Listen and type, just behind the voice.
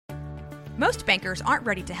Most bankers aren't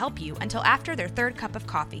ready to help you until after their third cup of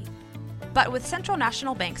coffee. But with Central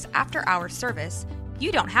National Bank's after-hours service,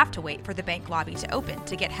 you don't have to wait for the bank lobby to open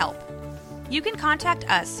to get help. You can contact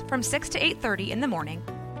us from 6 to 8:30 in the morning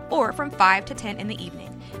or from 5 to 10 in the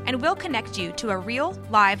evening, and we'll connect you to a real,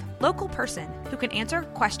 live, local person who can answer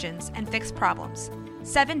questions and fix problems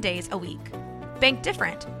 7 days a week. Bank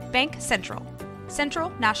different. Bank Central. Central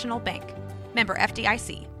National Bank. Member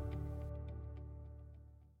FDIC.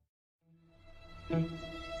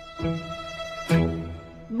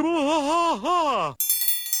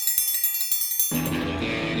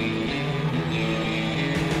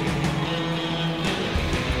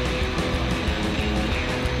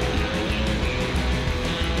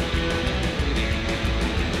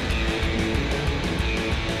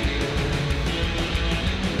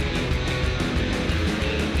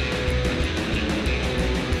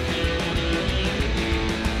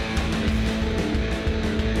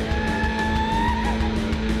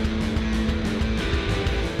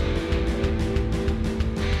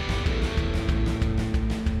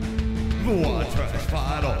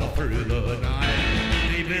 Through the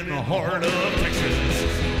night, deep in the heart of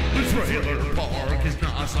Texas, the trailer park is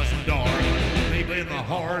nice and dark. Deep in the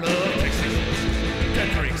heart of Texas,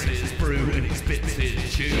 that drinks his brew and he spits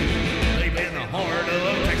his chew. Deep in the heart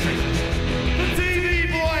of Texas, the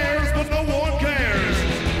TV blares but no one cares.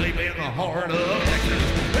 Deep in the heart of Texas,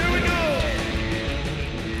 here we go.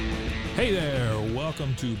 Hey there,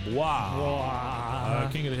 welcome to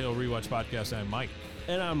King of the Hill Rewatch Podcast. I'm Mike.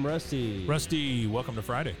 And I'm Rusty. Rusty, welcome to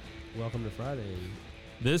Friday. Welcome to Friday.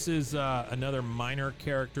 This is another minor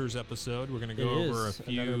characters episode. We're going to go over a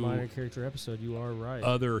few another minor character episode. You are right.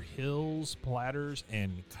 Other Hills, Platters,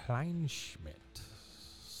 and Kleinschmidt.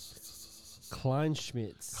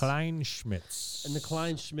 Kleinschmidts. And the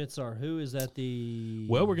Kleinschmidts are who? Is that the...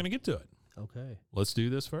 Well, we're going to get to it. Okay. Let's do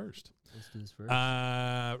this first.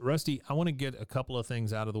 Rusty, I want to get a couple of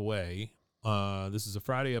things out of the way. This is a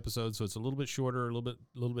Friday episode, so it's a little bit shorter, a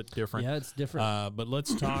little bit different. Yeah, it's different. But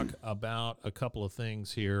let's talk about a couple of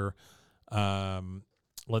things here.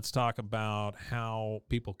 Let's talk about how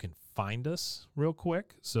people can find us real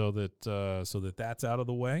quick, so that that's out of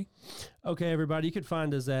the way. Okay, everybody, you can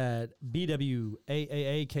find us at BWAAAKOTH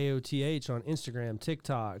on Instagram,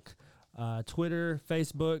 TikTok, Twitter,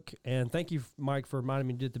 Facebook, and thank you, Mike, for reminding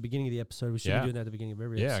me to do it at the beginning of the episode. We should be doing that at the beginning of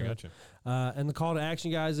every episode. Yeah, I got you. And the call to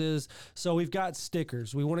action, guys, is, so we've got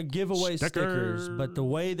stickers. We want to give away stickers, but the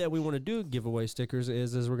way that we want to do giveaway stickers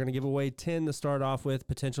is we're going to give away 10 to start off with,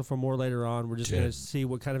 potential for more later on. We're just going to see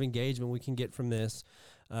what kind of engagement we can get from this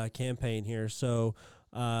campaign here. So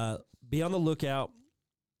be on the lookout.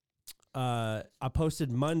 I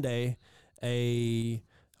posted Monday a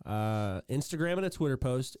Instagram and a Twitter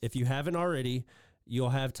post. If you haven't already, you'll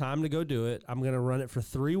have time to go do it. I'm going to run it for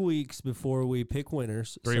 3 weeks before we pick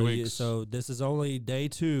winners. 3 weeks. So this is only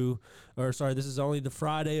this is only the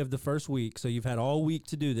Friday of the first week. So you've had all week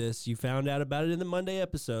to do this. You found out about it in the Monday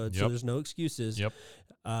episode, so there's no excuses. Yep.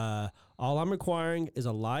 All I'm requiring is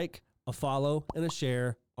a like, a follow, and a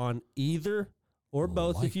share on either or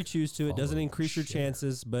both if you choose to. It doesn't increase your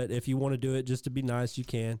chances, but if you want to do it just to be nice, you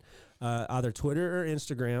can. Either Twitter or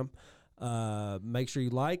Instagram. Make sure you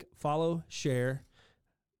like, follow, share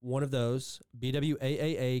one of those.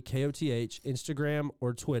 BWAAAKOTH, Instagram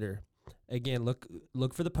or Twitter. Again,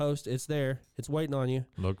 look for the post. It's there. It's waiting on you.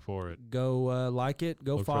 Look for it. Go like it.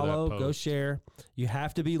 Go follow. Go share. You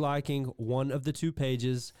have to be liking one of the 2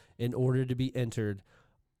 pages in order to be entered.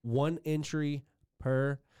 1 entry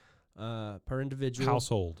per individual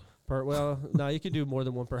Household. No, you could do more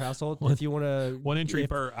than 1 per household if you want to. 1 entry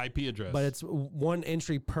per IP address. But it's 1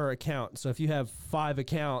 entry per account. So if you have 5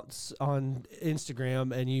 accounts on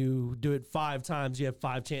Instagram and you do it 5 times, you have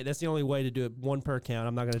 5 chances. That's the only way to do it, 1 per account.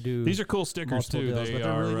 I'm not going to do. These are cool stickers too. Deals, they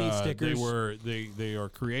are really neat stickers. They are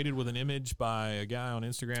created with an image by a guy on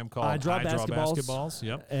Instagram called I Draw Basketballs.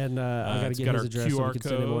 Yep. And I got to get his address. QR so we can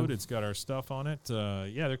send him one. code. It's got our stuff on it.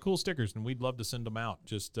 They're cool stickers, and we'd love to send them out.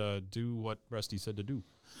 Just do what Rusty said to do.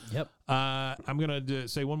 Yep. I'm going to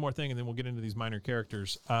say one more thing, and then we'll get into these minor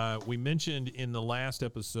characters. We mentioned in the last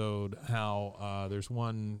episode how there's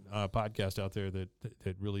one podcast out there that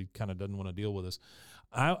really kind of doesn't want to deal with us.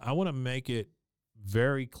 I want to make it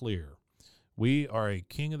very clear. We are a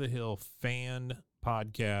King of the Hill fan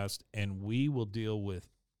podcast, and we will deal with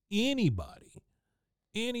anybody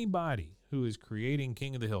who is creating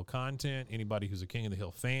King of the Hill content, anybody who's a King of the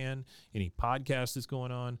Hill fan, any podcast that's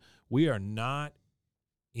going on. We are not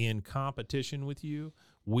in competition with you.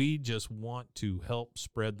 We just want to help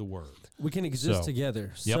spread the word. We can exist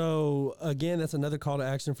together. Yep. So, again, that's another call to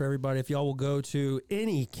action for everybody. If y'all will go to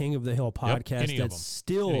any King of the Hill podcast that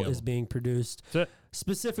still is being produced,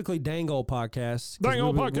 specifically Dang Old Podcast. Dang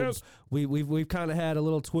Old Podcast. We've kind of had a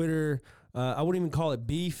little Twitter. I wouldn't even call it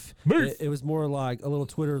beef. It was more like a little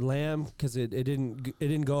Twitter lamb because it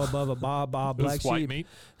didn't go above a Bob black sheep. White meat.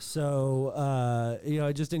 So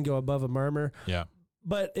it just didn't go above a murmur. Yeah.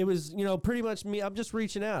 But it was, pretty much me. I'm just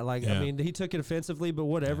reaching out. I mean, he took it offensively, but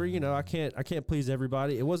whatever. I can't please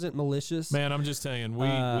everybody. It wasn't malicious. Man, I'm just saying.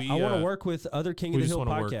 I want to work with other King of the Hill podcasts. We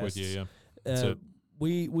just want to work with you. Yeah.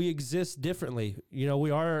 We exist differently. We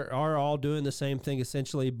are all doing the same thing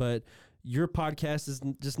essentially, but your podcast is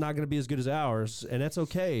just not going to be as good as ours, and that's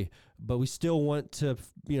okay. But we still want to,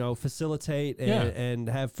 facilitate and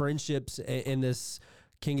have friendships in this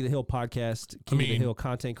King of the Hill podcast, King of the Hill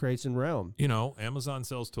content creation realm. Amazon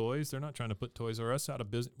sells toys. They're not trying to put Toys R Us out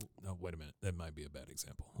of business. No, wait a minute. That might be a bad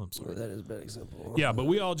example. I'm sorry. That is a bad example. Yeah, but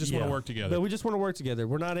we all just want to work together. But we just want to work together.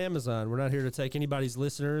 We're not Amazon. We're not here to take anybody's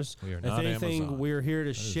listeners. We are not Amazon. If anything, we're here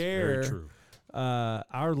to share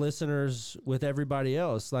our listeners with everybody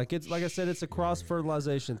else. Like I said, it's a cross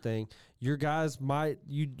fertilization thing. Your guys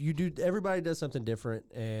you do. Everybody does something different,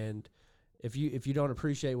 and if you don't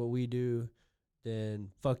appreciate what we do, then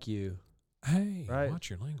fuck you. Hey, right? Watch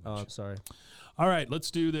your language. Oh, I'm sorry. All right, let's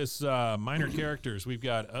do this. Minor characters. We've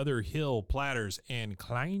got Other Hill, Platters, and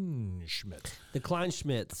Kleinschmidt. The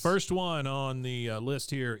Kleinschmidts. First one on the list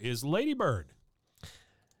here is Ladybird.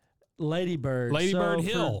 Ladybird. Ladybird so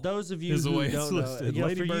Hill. For those of you who don't know,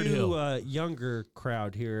 Ladybird for you Hill. Younger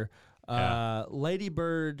crowd here,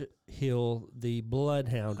 Ladybird Hill, the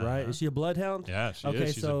bloodhound, right? Is she a bloodhound? Yeah, she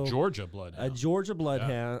is. She's a Georgia bloodhound. A Georgia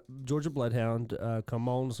bloodhound. Yeah. Georgia bloodhound. Come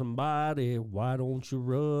on, somebody, why don't you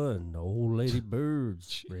run? Old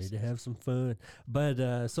Ladybird's ready to have some fun.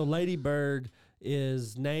 But so Ladybird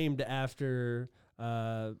is named after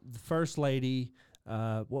the first lady.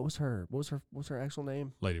 What was her actual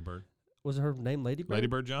name? Ladybird. Was her name Ladybird?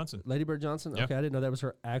 Ladybird Johnson. Ladybird Johnson? Yep. Okay, I didn't know that was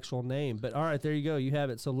her actual name. But all right, there you go. You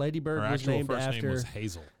have it. So Ladybird was named after... Her actual first name was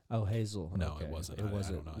Hazel. Oh, Hazel. No, okay. it wasn't. It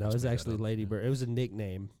wasn't. I don't know. No, it was actually Ladybird. It was a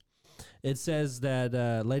nickname. It says that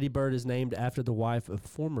Ladybird is named after the wife of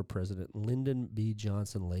former President Lyndon B.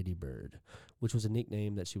 Johnson Ladybird, which was a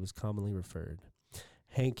nickname that she was commonly referred.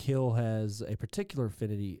 Hank Hill has a particular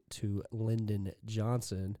affinity to Lyndon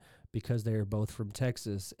Johnson because they are both from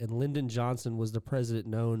Texas. And Lyndon Johnson was the president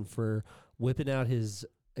known for whipping out his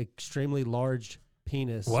extremely large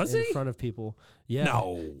penis in front of people. Yeah.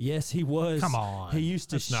 No. Yes, he was. Come on. He used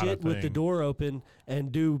to shit with the door open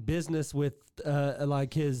and do business with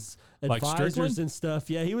his advisors and stuff.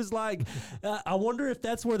 Yeah, he was like, I wonder if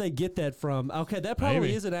that's where they get that from. Okay, that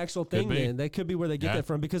probably is an actual thing then. That could be where they get that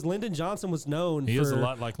from because Lyndon Johnson was known for is a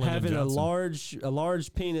lot like having Johnson. a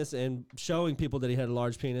large penis and showing people that he had a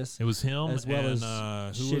large penis. It was him as well and,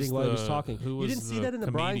 as shitting while he was talking. You didn't see that in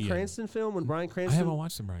the Bryan Cranston film when Bryan Cranston? I haven't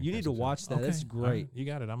watched the Bryan You need to watch that. Okay. That's great. You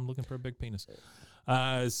got it. I'm looking for a big penis.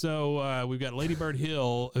 So we've got Ladybird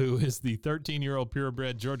Hill, who is the 13-year-old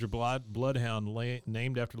purebred Georgia bloodhound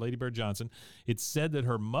named after Ladybird Johnson. It's said that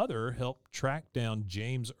her mother helped track down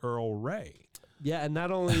James Earl Ray. Yeah, and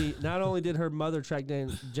not only did her mother track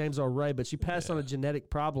down James Earl Ray, but she passed on a genetic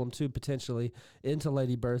problem too, potentially, into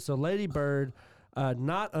Ladybird. So Ladybird,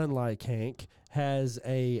 not unlike Hank, has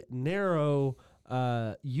a narrow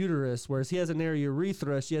uterus, whereas he has a narrow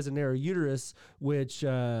urethra. She has a narrow uterus, which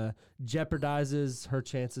jeopardizes her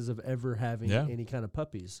chances of ever having any kind of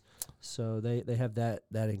puppies. So they have that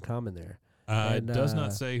in common there. It does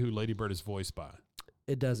not say who Ladybird is voiced by.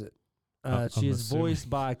 It doesn't. She is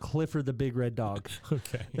voiced by Clifford the Big Red Dog.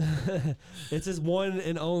 Okay. It's his one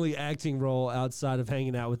and only acting role outside of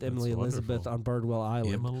hanging out with Emily Elizabeth on Birdwell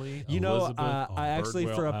Island. Emily Elizabeth I actually,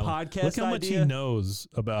 for a podcast Look how much idea, he knows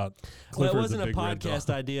about Clifford it wasn't the a Big Red podcast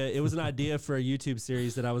Dog. idea. It was an idea for a YouTube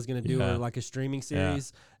series that I was going to do, or like a streaming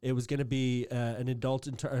series. It was going to be an adult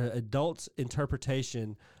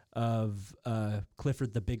interpretation of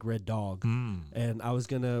Clifford the Big Red Dog, and I was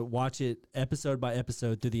gonna watch it episode by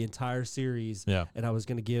episode through the entire series, and I was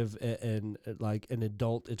gonna give an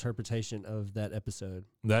adult interpretation of that episode.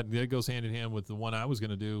 That goes hand in hand with the one I was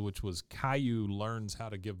gonna do, which was Caillou learns how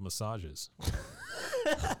to give massages.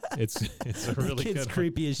 It's a really It's good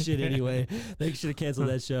creepy as shit anyway. They should have canceled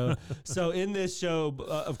that show. So in this show,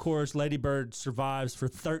 of course, Ladybird survives for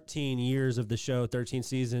 13 years of the show, 13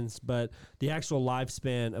 seasons, but the actual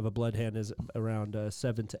lifespan of a bloodhound is around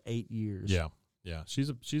 7 to 8 years. Yeah. She's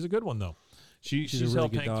a good one though. She's really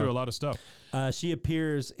helped good Hank dog. through a lot of stuff. She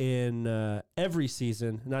appears in every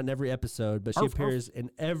season, not in every episode, but she appears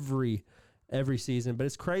in every every season. But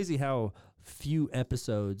it's crazy how few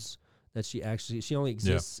episodes that she only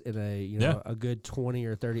exists in a good 20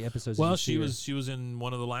 or 30 episodes. Well, she was in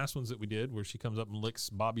one of the last ones that we did where she comes up and licks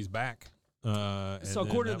Bobby's back. So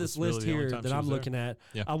according to this list here that I'm looking at,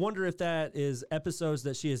 I wonder if that is episodes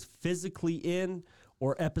that she is physically in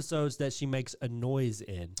or episodes that she makes a noise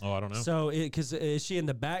in. Oh, I don't know. So because is she in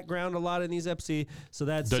the background a lot in these episodes? So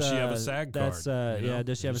that's does she have a SAG card?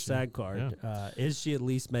 Does she have a SAG card? Yeah. Is she at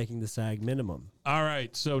least making the SAG minimum? All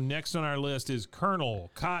right. So next on our list is Colonel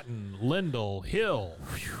Cotton Lyndall Hill.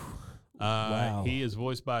 Wow. He is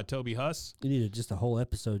voiced by Toby Huss. You needed just a whole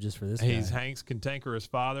episode just for this He's guy. Hank's cantankerous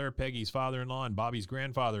father, Peggy's father-in-law, and Bobby's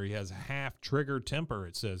grandfather. He has half-trigger temper,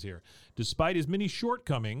 it says here. Despite his many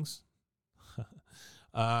shortcomings,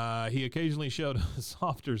 he occasionally showed a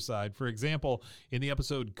softer side. For example, in the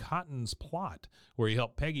episode Cotton's Plot, where he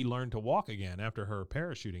helped Peggy learn to walk again after her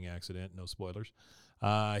parachuting accident, no spoilers,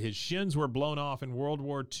 his shins were blown off in World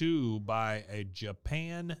War II by a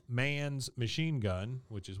Japan man's machine gun,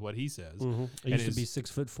 which is what he says. Mm-hmm. He used to be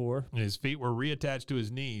 6'4". And his feet were reattached to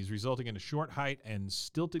his knees, resulting in a short height and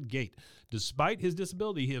stilted gait. Despite his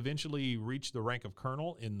disability, he eventually reached the rank of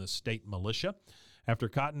colonel in the state militia. After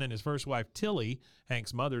Cotton and his first wife, Tilly,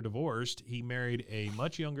 Hank's mother, divorced, he married a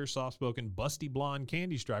much younger, soft-spoken, busty blonde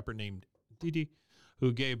candy striper named Didi,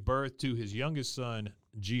 who gave birth to his youngest son,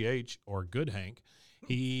 G.H., or Good Hank.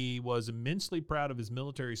 He was immensely proud of his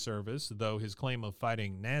military service, though his claim of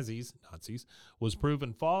fighting Nazis, was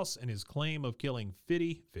proven false, and his claim of killing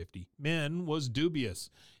 50 men was dubious.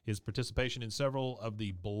 His participation in several of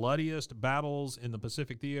the bloodiest battles in the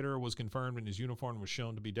Pacific Theater was confirmed, and his uniform was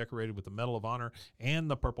shown to be decorated with the Medal of Honor and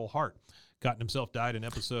the Purple Heart. Cotton himself died in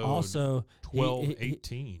episode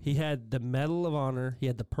 1218. He had the Medal of Honor, he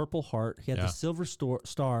had the Purple Heart, he had the Silver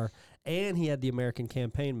Star, and he had the American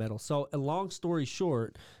Campaign Medal. So, a long story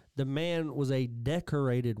short, the man was a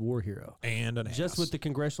decorated war hero. And an just ass. with the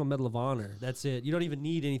Congressional Medal of Honor. That's it. You don't even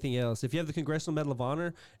need anything else. If you have the Congressional Medal of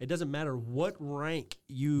Honor, it doesn't matter what rank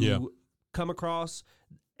you come across.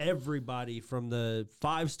 Everybody from the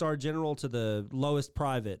 5-star general to the lowest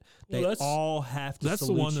private, they all have to salute you. That's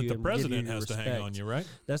the one that the and president give you has to hang on you, right?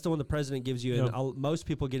 That's the one the president gives you, and most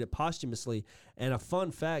people get it posthumously. And a fun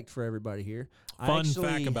fact for everybody here. Fun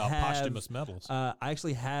fact about posthumous medals. I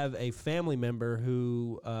actually have a family member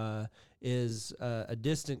who is a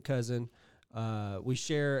distant cousin. We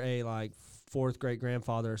share a fourth great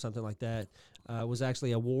grandfather or something like that. Was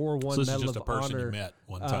actually a World War I Medal of Honor. So this is just a person you met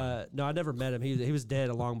one time. No, I never met him. He was dead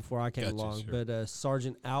long before I came along. Sure. But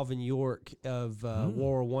Sergeant Alvin York of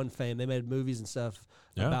World War I fame. They made movies and stuff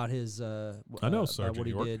about his. I know Sergeant what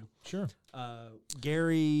he York. did. Sure.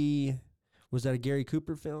 Gary, was that a Gary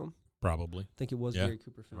Cooper film? Probably. I think it was Gary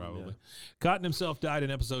Cooper film. Probably. Yeah. Cotton himself died in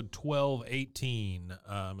episode 1218.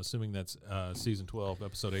 I'm assuming that's season 12,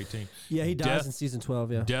 episode 18. Yeah, he dies in season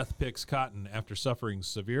 12, yeah. Death picks Cotton after suffering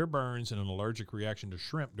severe burns and an allergic reaction to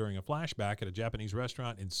shrimp during a flashback at a Japanese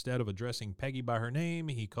restaurant. Instead of addressing Peggy by her name,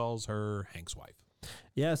 he calls her Hank's wife.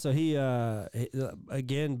 Yeah, so he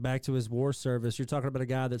again, back to his war service. You're talking about a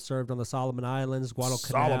guy that served on the Solomon Islands,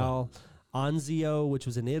 Guadalcanal, Anzio, which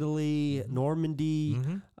was in Italy, Normandy,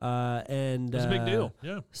 and it's a big deal.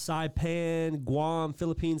 Yeah, Saipan, Guam,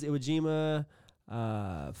 Philippines, Iwo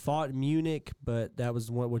Jima, fought in Munich, but that was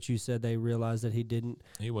what you said. They realized that he didn't.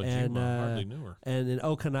 Iwo Jima, hardly knew her. And in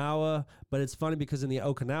Okinawa, but it's funny because in the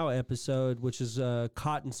Okinawa episode, which is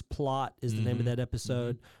Cotton's Plot, is the name of that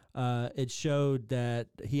episode. It showed that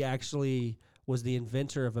he actually was the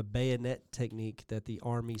inventor of a bayonet technique that the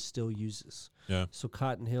Army still uses. Yeah. So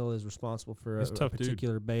Cotton Hill is responsible for a tough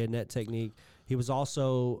particular bayonet technique. He was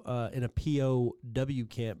also in a POW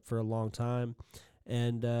camp for a long time.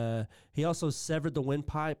 And he also severed the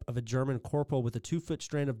windpipe of a German corporal with a 2-foot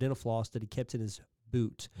strand of dental floss that he kept in his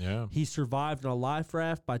boot. Yeah. He survived on a life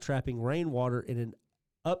raft by trapping rainwater in an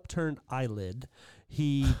upturned eyelid.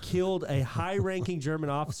 He killed a high-ranking German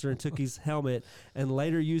officer and took his helmet and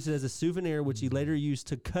later used it as a souvenir, which he later used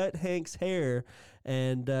to cut Hank's hair,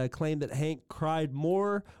 and claimed that Hank cried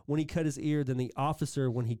more when he cut his ear than the officer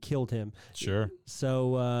when he killed him. Sure.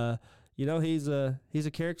 So, he's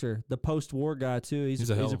a character. The post-war guy too. He's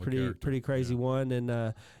a pretty crazy one.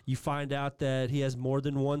 And you find out that he has more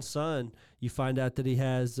than one son. You find out that he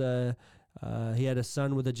has he had a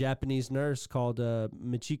son with a Japanese nurse called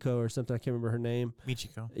Michiko or something. I can't remember her name.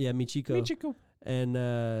 Michiko. Yeah, Michiko.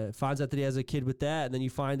 And finds out that he has a kid with that. And then you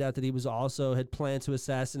find out that he was also had planned to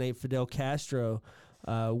assassinate Fidel Castro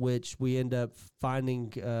which we end up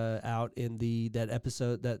finding out in the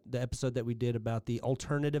episode that we did about the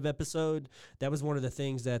alternative episode. That was one of the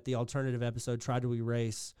things that the alternative episode tried to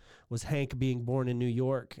erase, was Hank being born in New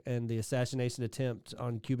York and the assassination attempt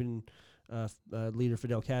on Cuban leader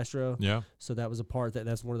Fidel Castro. Yeah. So that was a part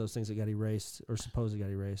that's one of those things that got erased, or supposedly got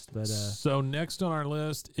erased. But so next on our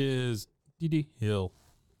list is Dee Hill.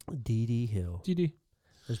 Dee Hill. Dee.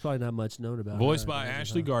 There's probably not much known about Voiced her. by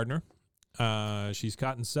Ashley Gardner. She's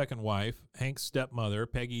Cotton's second wife, Hank's stepmother,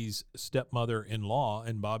 Peggy's stepmother-in-law,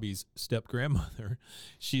 and Bobby's step-grandmother.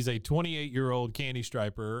 She's a 28-year-old candy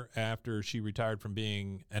striper after she retired from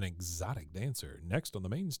being an exotic dancer. Next on the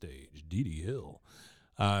main stage, Dee Hill.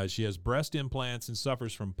 She has breast implants and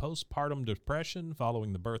suffers from postpartum depression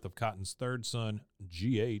following the birth of Cotton's third son,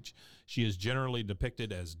 GH. She is generally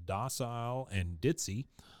depicted as docile and ditzy,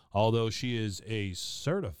 although she is a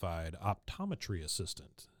certified optometry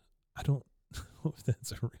assistant. I don't know if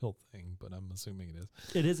that's a real thing, but I'm assuming it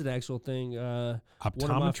is. It is an actual thing.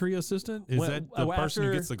 Optometry assistant? Is that the person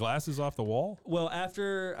who gets the glasses off the wall? Well,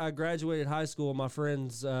 after I graduated high school, my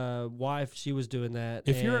friend's wife, she was doing that.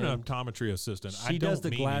 If you're an optometry assistant, I don't does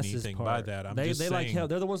the mean glasses anything part. by that. I'm they just like saying.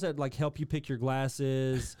 they're the ones that like help you pick your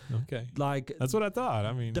glasses. Okay. Like That's what I thought.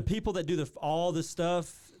 I mean, the people that do all the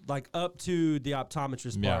stuff like up to the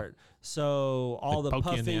optometrist part. So all the poke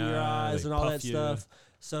you in puffing the your eye, eyes they and all puff that you. stuff.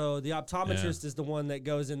 So the optometrist is the one that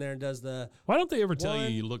goes in there and does the why don't they ever tell you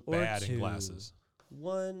one you look or bad two. in glasses?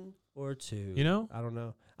 1 or 2. You know? I don't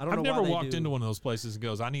know. I don't I've know. never why they walked do. into one of those places and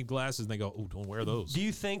goes, I need glasses, and they go, oh, don't wear those. Do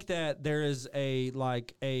you think that there is a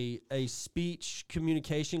speech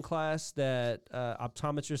communication class that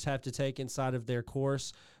optometrists have to take inside of their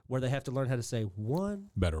course where they have to learn how to say 1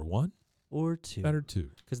 Better one, or 2? better two.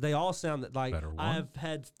 Because they all sound like Better one, I've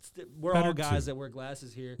had. We're better all guys two. that wear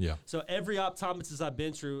glasses here. Yeah. So every optometrist I've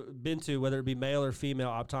been to, whether it be male or female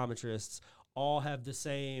optometrists, all have the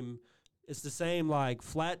same. It's the same like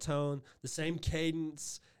flat tone, the same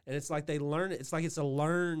cadence, and it's like they learn it. It's like it's a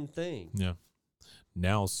learned thing. Yeah.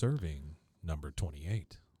 Now serving number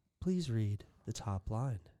 28. Please read the top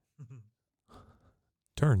line.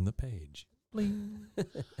 Turn the page. Bling.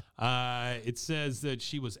 It says that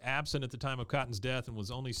she was absent at the time of Cotton's death and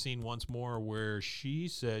was only seen once more, where she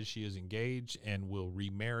says she is engaged and will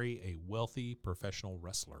remarry a wealthy professional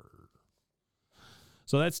wrestler.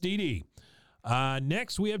 So that's Dee Dee.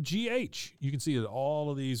 Next, we have GH. You can see that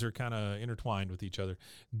all of these are kind of intertwined with each other.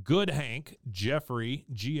 Good Hank, Jeffrey,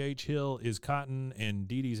 GH Hill is Cotton and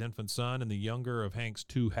Dee Dee's infant son and the younger of Hank's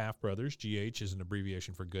 2 half-brothers. GH is an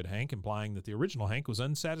abbreviation for Good Hank, implying that the original Hank was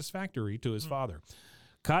unsatisfactory to his father.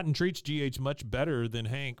 Cotton treats GH much better than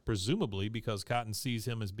Hank, presumably because Cotton sees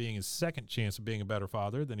him as being his second chance of being a better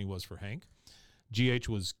father than he was for Hank. GH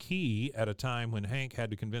was key at a time when Hank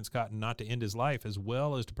had to convince Cotton not to end his life, as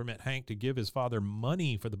well as to permit Hank to give his father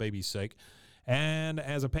money for the baby's sake. And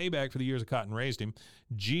as a payback for the years that Cotton raised him,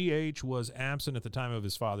 GH was absent at the time of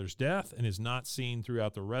his father's death and is not seen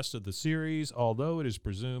throughout the rest of the series, although it is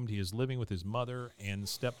presumed he is living with his mother and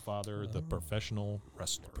stepfather, the professional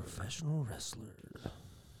wrestler. Professional wrestler.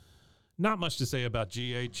 Not much to say about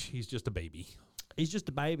GH. He's just a baby. He's just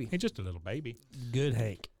a baby. He's just a little baby. Good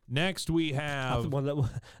Hank. Next, we have...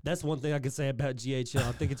 That's one thing I can say about GHL.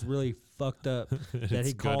 I think it's really fucked up that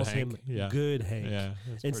he calls him Good Hank. Yeah,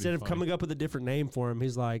 instead of coming up with a different name for him,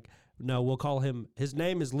 he's like, no, we'll call him, his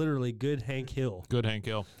name is literally Good Hank Hill. Good Hank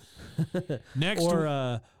Hill. Next.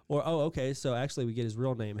 Okay, so actually we get his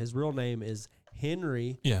real name. His real name is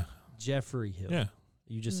Henry Jeffrey Hill. Yeah.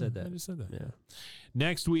 You just said that. I just said that. Yeah.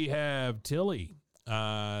 Next, we have Tilly.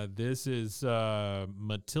 This is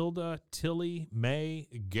Matilda Tilly Mae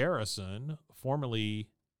Garrison, formerly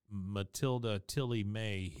Matilda Tilly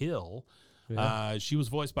Mae Hill. Yeah. She was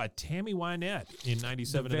voiced by Tammy Wynette in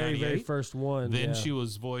 97 and 98. Very first one. Then she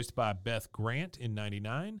was voiced by Beth Grant in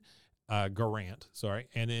 99. Garant, sorry.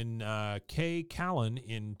 And then Kay Callan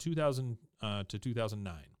in 2000 to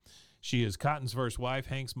 2009. She is Cotton's first wife,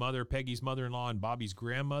 Hank's mother, Peggy's mother-in-law, and Bobby's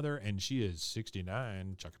grandmother, and she is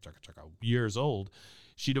 69 years old.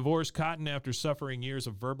 She divorced Cotton after suffering years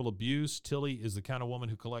of verbal abuse. Tilly is the kind of woman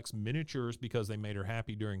who collects miniatures because they made her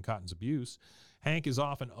happy during Cotton's abuse. Hank is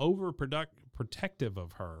often overprotective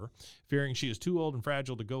of her, fearing she is too old and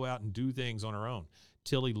fragile to go out and do things on her own.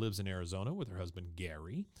 Tilly lives in Arizona with her husband,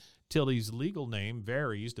 Gary. Tilly's legal name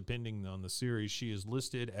varies depending on the series. She is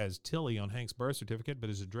listed as Tilly on Hank's birth certificate, but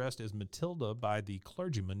is addressed as Matilda by the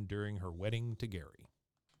clergyman during her wedding to Gary.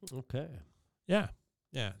 Okay. Yeah.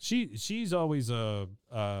 Yeah. She's always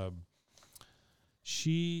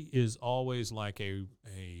she is always like a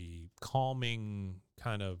calming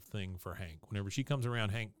kind of thing for Hank. Whenever she comes around,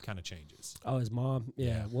 Hank kind of changes. Oh, his mom. Yeah.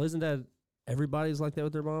 Yeah. Well, isn't that everybody's like that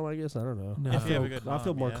with their mom? I guess I don't know. No. I If you have a good I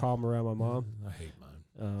feel mom, more yeah. calm around my mom. I hate mine.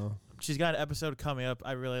 Oh. She's got an episode coming up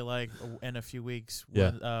I really like in a few weeks.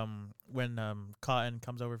 Yeah. When Cotton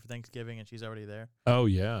comes over for Thanksgiving and she's already there. Oh,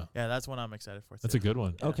 yeah. Yeah, that's one I'm excited for. That's a good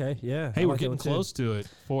one. Yeah. Okay. Yeah. Hey, I we're like that getting one too. close to it.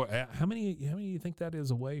 For how many do you think that is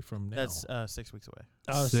away from now? That's 6 weeks away.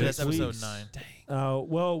 Oh, Six That's episode weeks. 9.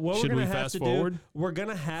 Well, what Should we're we gonna have fast to forward? do? We're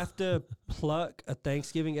gonna have to pluck a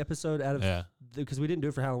Thanksgiving episode out of Yeah. because we didn't do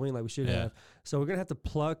it for Halloween like we should Yeah. have. So we're gonna have to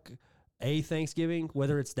pluck a Thanksgiving,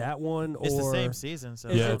 whether it's that one or It's the same season.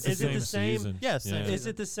 So Yeah, Is it's it the same? season. Yeah, same Yeah. season. Is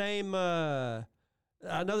it the same? I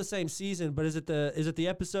know the same season, but is it the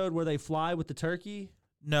episode where they fly with the turkey?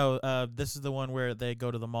 No, this is the one where they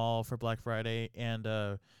go to the mall for Black Friday,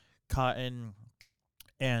 and Cotton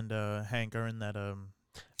and Hank are in that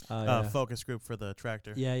Yeah. focus group for the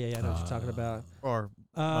tractor. Yeah. I know what you're talking about. Or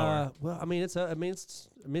Well, I mean, it's in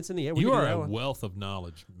the air. We You can do are that a one. wealth of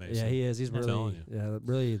knowledge, Mason. Yeah, he is. He's I'm really, telling you.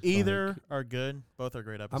 really. either like, are good. Both are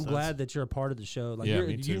great I'm episodes. glad that you're a part of the show. Like, Yeah,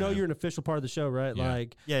 me too, you know, man. you're an official part of the show, right? Yeah.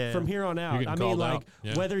 Like, Yeah. from here on out. getting I mean, called like, out.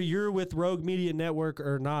 Yeah. whether you're with Rogue Media Network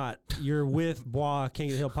or not, you're with Bois King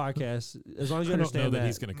of the Hill podcast. As long as you I don't understand know that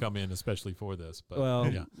he's going to come in especially for this. But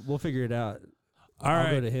Well, yeah. we'll figure it out. All I'll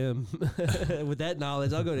right. go to him. With that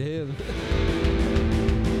knowledge, I'll go to him.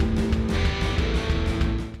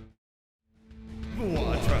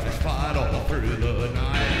 Watch us fight all through the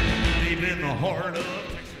night, deep in the heart of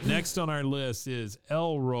Texas. Next on our list is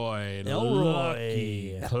Elroy Elroy.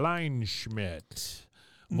 Lucky Kleinschmidt.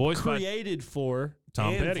 Voiced by Created for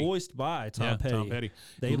Tom and Petty. voiced by Tom Petty. Tom Petty.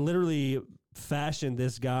 They literally fashioned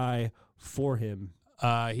this guy for him.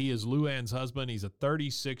 He is Luann's husband. He's a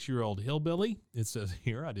 36-year-old hillbilly. It says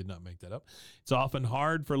here, I did not make that up. It's often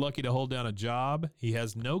hard for Lucky to hold down a job. He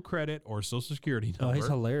has no credit or Social Security Oh, number. he's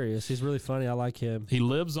hilarious. He's really funny. I like him. He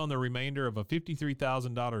lives on the remainder of a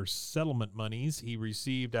 $53,000 settlement monies he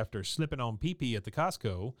received after slipping on pee-pee at the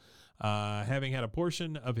Costco. Having had a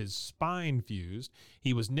portion of his spine fused,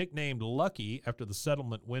 he was nicknamed Lucky after the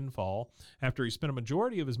settlement windfall. After he spent a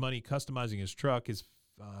majority of his money customizing his truck, his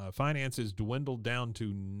finances dwindled down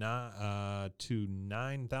to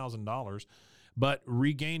 $9,000, but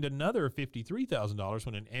regained another $53,000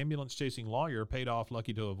 when an ambulance-chasing lawyer paid off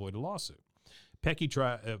Lucky to avoid a lawsuit. Peggy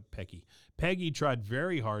tried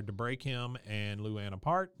very hard to break him and Luann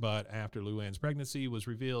apart, but after Luann's pregnancy was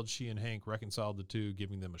revealed, she and Hank reconciled the two,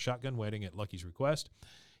 giving them a shotgun wedding at Lucky's request.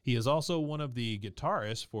 He is also one of the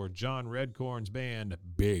guitarists for John Redcorn's band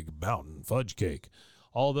Big Mountain Fudge Cake.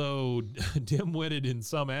 Although dim-witted in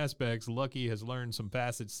some aspects, Lucky has learned some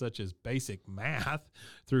facets such as basic math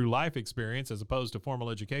through life experience as opposed to formal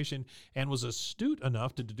education, and was astute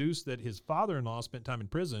enough to deduce that his father-in-law spent time in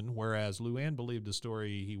prison, whereas Luann believed the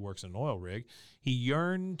story he works in an oil rig. He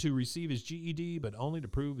yearned to receive his GED, but only to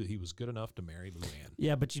prove that he was good enough to marry Luann.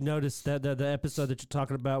 Yeah, but you notice that the episode that you're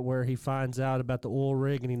talking about where he finds out about the oil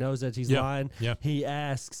rig and he knows that he's lying. Yeah. He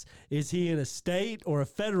asks, is he in a state or a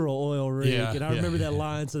federal oil rig? Yeah, And I remember that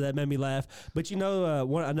line, so that made me laugh. But you know,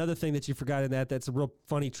 another thing that you forgot in that's a real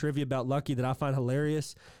funny trivia about Lucky that I find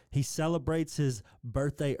hilarious. He celebrates his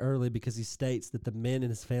birthday early because he states that the men in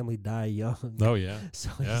his family die young. Oh, yeah. So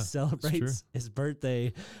Yeah, he that's celebrates true. his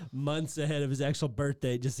birthday months ahead of his actual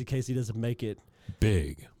birthday just in case he doesn't make it.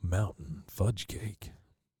 Big Mountain Fudge Cake.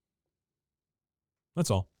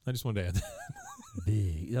 That's all. I just wanted to add that.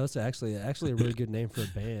 Big. That's actually a really good name for a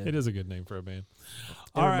band. It is a good name for a band. It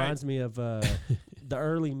All right. reminds me of the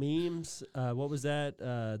early memes. What was that?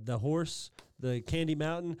 The horse, the Candy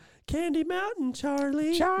Mountain, Charlie,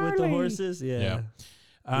 with the Charlie. horses. Yeah.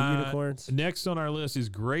 The unicorns. Next on our list is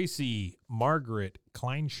Gracie Margaret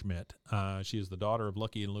Kleinschmidt. She is the daughter of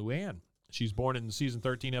Lucky and Luann. She's born in the season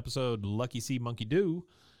 13 episode Lucky See Monkey Do.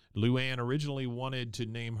 Luann originally wanted to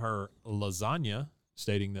name her Lasagna,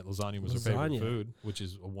 stating that lasagna was her favorite Lasagna. food, which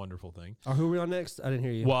is a wonderful thing. Who are we on next? I didn't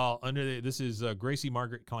hear you. While this is Gracie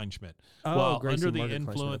Margaret Kleinschmidt. Oh, While Gracie under the Margaret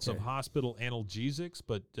influence Kleinschmidt, of okay. hospital analgesics,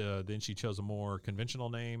 but then she chose a more conventional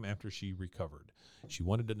name after she recovered. She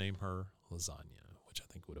wanted to name her Lasagna, which I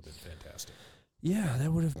think would have been fantastic. Yeah, that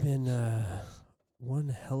would have been one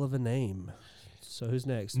hell of a name. So who's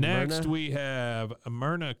next? Next, Myrna? we have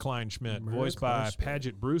Myrna Kleinschmidt, Myrna voiced by Kleinschmidt.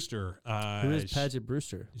 Paget Brewster. Who is Paget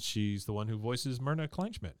Brewster? She's the one who voices Myrna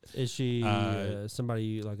Kleinschmidt. Is she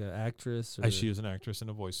somebody like an actress? Or? She is an actress and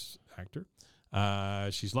a voice actor.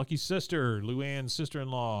 She's Lucky's sister, Luann's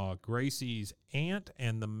sister-in-law, Gracie's aunt,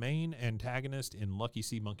 and the main antagonist in Lucky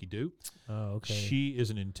See Monkey Do. Oh, okay. She is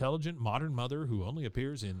an intelligent, modern mother who only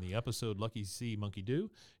appears in the episode Lucky See Monkey Do.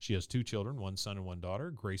 She has 2 children, 1 son and 1 daughter,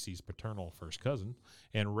 Gracie's paternal first cousin,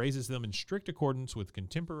 and raises them in strict accordance with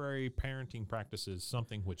contemporary parenting practices,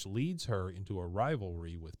 something which leads her into a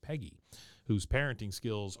rivalry with Peggy, whose parenting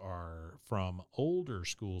skills are from older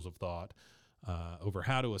schools of thought, over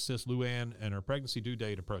how to assist Luann and her pregnancy due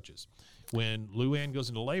date approaches. When Luann goes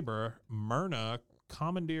into labor, Myrna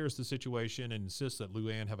commandeers the situation and insists that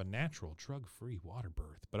Luann have a natural, drug-free water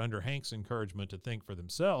birth. But under Hank's encouragement to think for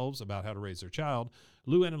themselves about how to raise their child,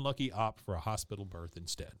 Luann and Lucky opt for a hospital birth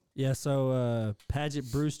instead. Yeah, so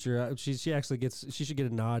Paget Brewster, she actually she should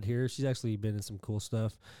get a nod here. She's actually been in some cool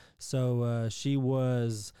stuff. So she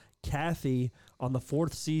was Kathy on the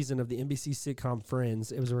 4th season of the NBC sitcom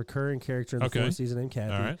Friends. It was a recurring character in the 4th season named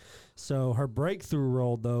Kathy. All right. So her breakthrough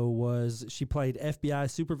role, though, was she played FBI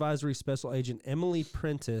Supervisory Special Agent Emily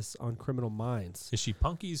Prentice on Criminal Minds. Is she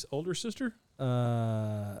Punky's older sister?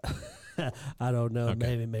 I don't know.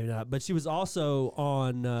 Okay. Maybe not. But she was also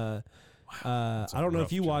on... I don't know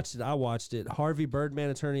if you watched it. I watched it. Harvey Birdman,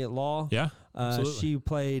 Attorney at Law. Yeah, absolutely. She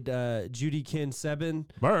played Judy Ken Sebin.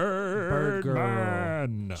 Bird Girl.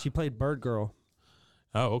 Man. She played Bird Girl.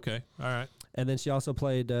 Oh, okay. All right. And then she also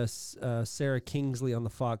played Sarah Kingsley on the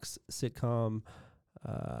Fox sitcom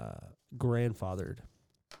Grandfathered.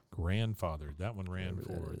 Grandfathered. That one ran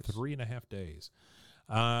Whatever for that is. 3.5 days.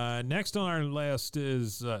 Next on our list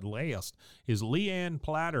is Leanne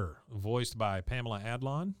Platter, voiced by Pamela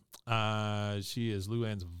Adlon. She is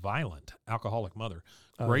Luann's violent alcoholic mother,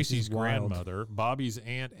 Gracie's she's wild. grandmother, Bobby's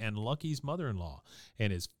aunt, and Lucky's mother-in-law,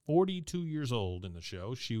 and is 42 years old in the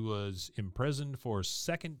show. She was imprisoned for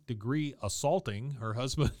second-degree assaulting her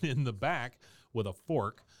husband in the back with a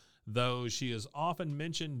fork. Though she is often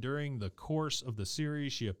mentioned during the course of the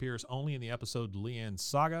series, she appears only in the episode Leanne's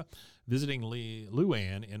Saga, visiting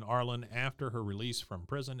Luann in Arlen after her release from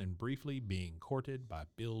prison and briefly being courted by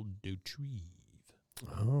Bill Dutrieve.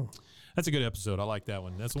 Oh. That's a good episode. I like that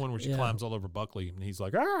one. That's the one where she climbs all over Buckley, and he's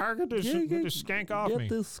like, get this skank off Get me.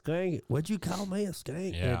 this skank. What'd you call me, a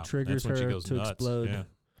skank? Yeah, It triggers that's when she her goes to nuts. explode.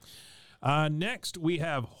 Yeah. Next, we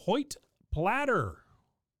have Hoyt Platter.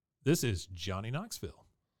 This is Johnny Knoxville.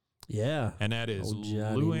 Yeah. And that is Old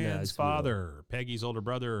Johnny Luann's Knoxville. father, Peggy's older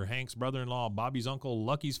brother, Hank's brother-in-law, Bobby's uncle,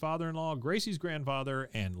 Lucky's father-in-law, Gracie's grandfather,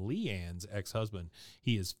 and Leanne's ex-husband.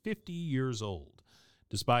 He is 50 years old.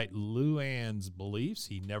 Despite Luann's beliefs,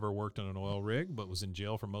 he never worked on an oil rig, but was in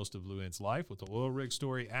jail for most of Luann's life, with the oil rig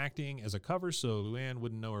story acting as a cover so Luann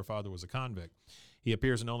wouldn't know her father was a convict. He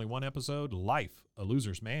appears in only one episode, Life, a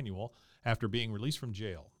Loser's Manual, after being released from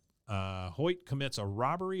jail. Hoyt commits a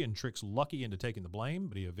robbery and tricks Lucky into taking the blame,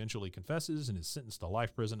 but he eventually confesses and is sentenced to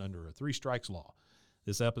life prison under a 3-strikes law.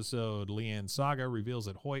 This episode, Leanne's Saga, reveals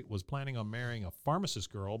that Hoyt was planning on marrying a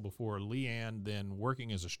pharmacist girl before Leanne, then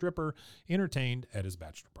working as a stripper, entertained at his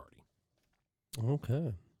bachelor party.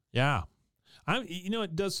 Okay. Yeah.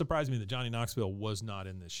 It does surprise me that Johnny Knoxville was not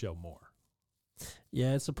in this show more.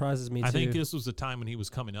 Yeah, it surprises me too. I think this was the time when he was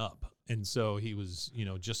coming up, and so he was,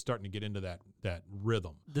 just starting to get into that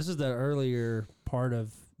rhythm. This is the earlier part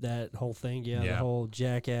of that whole thing, the whole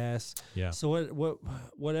Jackass. Yeah. So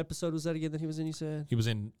what episode was that again that he was in, you said? He was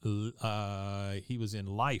in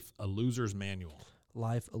Life, a Loser's Manual.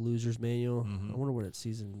 Life, a Loser's Manual. Mhm. I wonder what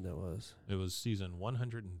season that was. It was season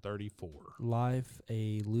 134. Life,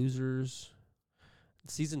 a Loser's...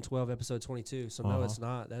 Season 12, episode 22. So, no, it's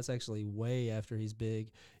not. That's actually way after he's big.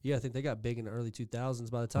 Yeah, I think they got big in the early 2000s.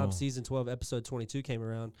 By the time season 12, episode 22 came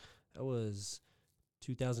around, that was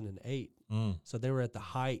 2008. So they were at the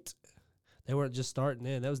height. They weren't just starting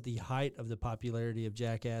in. That was the height of the popularity of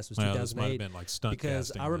Jackass was 2008. This might have been like stunt because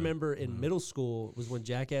casting, I remember in middle school was when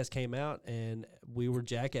Jackass came out, and we were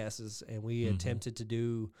jackasses, and we attempted to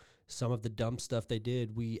do some of the dumb stuff they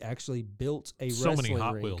did. We actually built a so wrestling many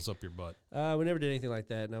Hot rink. Wheels up your butt. We never did anything like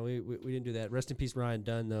that. No, we didn't do that. Rest in peace, Ryan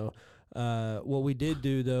Dunn, though. What we did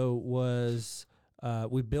do, though, was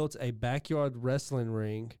we built a backyard wrestling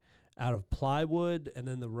ring out of plywood, and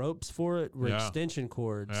then the ropes for it were extension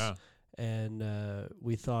cords. Yeah. And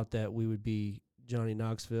we thought that we would be Johnny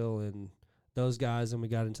Knoxville and those guys, and we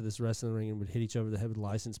got into this wrestling ring and would hit each other over the head with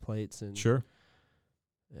license plates. And Sure.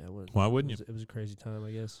 Yeah, Why wouldn't you? It was a crazy time,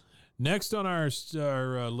 I guess. Next on our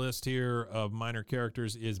list here of minor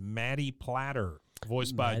characters is Maddie Platter,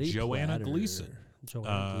 voiced by Maddie Joanna Platter. Gleason.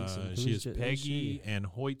 Joanna Gleason. She is Who's Peggy she? and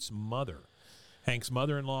Hoyt's mother. Hank's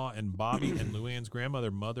mother-in-law and Bobby and Luann's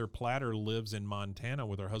grandmother, Mother Platter, lives in Montana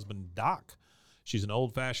with her husband, Doc. She's an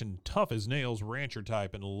old-fashioned, tough-as-nails rancher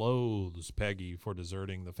type and loathes Peggy for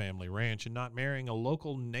deserting the family ranch and not marrying a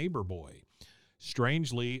local neighbor boy.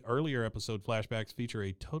 Strangely, earlier episode flashbacks feature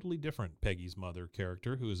a totally different Peggy's mother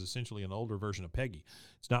character who is essentially an older version of Peggy.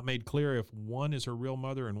 It's not made clear if one is her real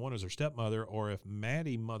mother and one is her stepmother, or if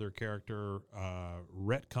Maddie mother character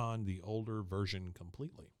retconned the older version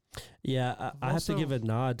completely. Yeah, I have to give a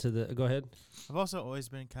nod to the... Go ahead. I've also always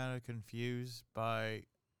been kind of confused by...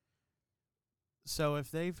 So if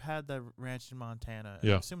they've had the ranch in Montana, I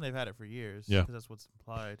assume they've had it for years, because that's what's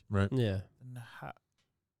implied. Right. Yeah. And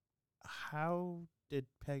how did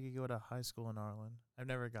Peggy go to high school in Arlen? I've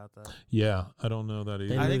never got that. Yeah, I don't know that either.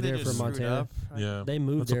 They I think moved they there just from screwed Montana. up. Yeah. They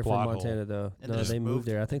moved That's a there from plot Montana, hole. though. And No, just they moved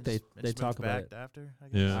there. I think and they talk about back it. after. I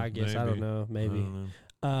guess. Yeah, I guess. I don't know. Maybe. I don't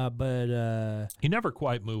know. But He never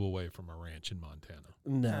quite moved away from a ranch in Montana.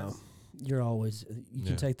 no. You're always... You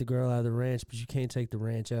can take the girl out of the ranch, but you can't take the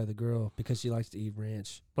ranch out of the girl because she likes to eat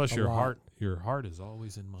ranch. Plus, a your lot. heart is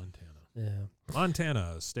always in Montana. Yeah.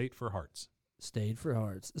 Montana, a state for hearts. Stayed for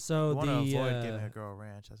hearts. So You want to the... avoid giving a girl a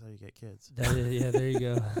ranch. That's how you get kids. yeah, there you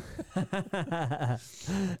go.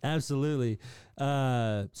 Absolutely.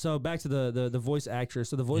 So back to the voice actress.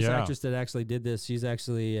 So the voice actress that actually did this, she's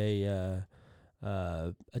actually a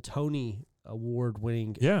Tony Award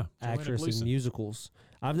winning actress in musicals.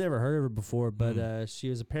 I've never heard of her before, but she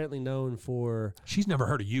is apparently known for... She's never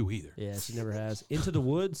heard of you either. Yeah, she never has. Into the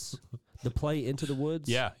Woods, the play Into the Woods.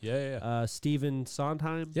 Yeah. Stephen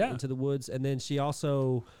Sondheim, Into the Woods. And then she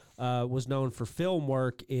also was known for film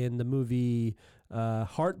work in the movie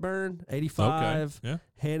Heartburn, 85. Okay. Yeah.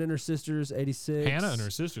 Hannah and Her Sisters, 86. Hannah and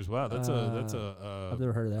Her Sisters. Wow, that's a I've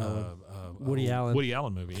never heard of that one. Woody Allen. Woody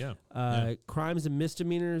Allen movie, yeah. Crimes and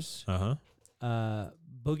Misdemeanors.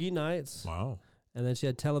 Boogie Nights. Wow. And then she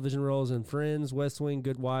had television roles in Friends, West Wing,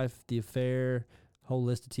 Good Wife, The Affair, whole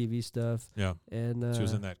list of TV stuff. Yeah. And she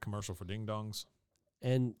was in that commercial for Ding Dongs.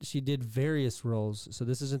 And she did various roles. So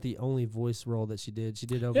this isn't the only voice role that she did. She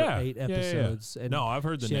did over 8 episodes. Yeah. And no, I've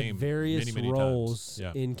heard the name had various many roles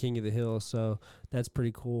times. in King of the Hill. So that's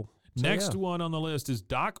pretty cool. So Next one on the list is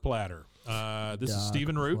Doc Platter. This is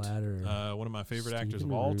Stephen Root, Platter. one of my favorite actors of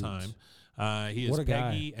Stephen all Root. time. He is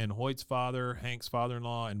Peggy and Hoyt's father, Hank's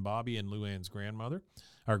father-in-law, and Bobby and Luann's grandfather.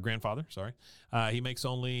 Sorry. He makes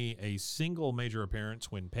only a single major appearance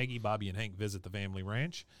when Peggy, Bobby, and Hank visit the family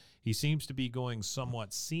ranch. He seems to be going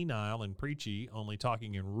somewhat senile and preachy, only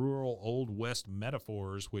talking in rural Old West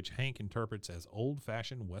metaphors, which Hank interprets as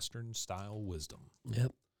old-fashioned Western-style wisdom.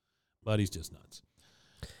 Yep. But he's just nuts.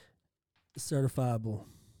 Certifiable.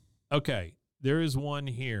 Okay, there is one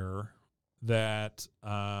here that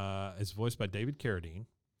is voiced by David Carradine,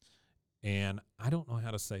 and I don't know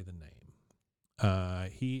how to say the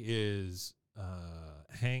name. He is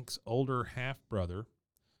Hank's older half-brother.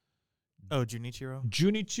 Oh, Junichiro?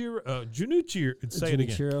 Junichiro. Say it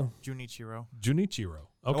again. Junichiro. Okay.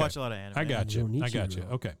 I watch a lot of anime. I got you.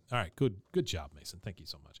 Junichiro. Okay. All right. Good job, Mason. Thank you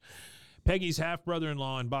so much. Peggy's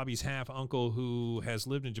half-brother-in-law and Bobby's half-uncle who has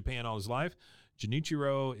lived in Japan all his life.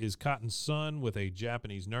 Junichiro is Cotton's son with a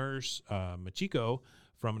Japanese nurse, Machiko,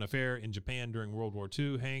 from an affair in Japan during World War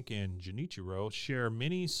II. Hank and Junichiro share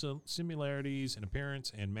many similarities in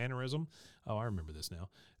appearance and mannerism. Oh, I remember this now.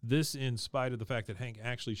 This in spite of the fact that Hank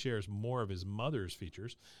actually shares more of his mother's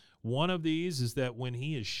features. One of these is that when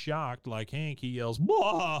he is shocked, like Hank, he yells,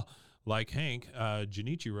 "Blah!" Like Hank,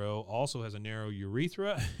 Junichiro also has a narrow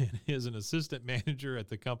urethra and is an assistant manager at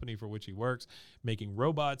the company for which he works, making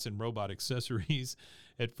robots and robot accessories.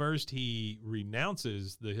 At first, he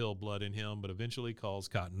renounces the hill blood in him, but eventually calls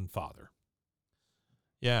Cotton father.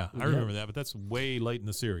 Yeah, I remember that, but that's way late in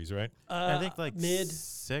the series, right? I think like mid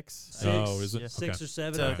 6. Oh, is it? Yeah. 6 or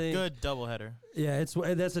 7, It's I a think. good doubleheader. Yeah,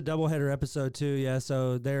 that's a doubleheader episode too. Yeah,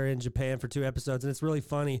 so they're in Japan for 2 episodes, and it's really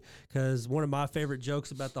funny because one of my favorite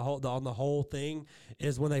jokes about the whole thing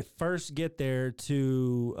is when they first get there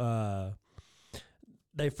to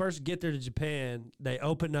Japan, they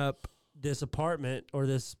open up this apartment or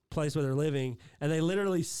this place where they're living, and they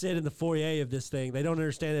literally sit in the foyer of this thing. They don't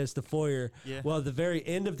understand that it's the foyer. Yeah. Well, at the very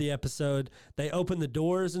end of the episode, they open the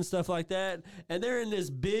doors and stuff like that, and they're in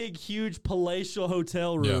this big, huge palatial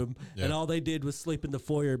hotel room, and all they did was sleep in the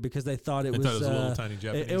foyer because they thought it was a little tiny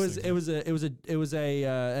Japanese thing. It was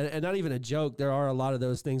and not even a joke. There are a lot of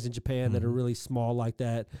those things in Japan that are really small like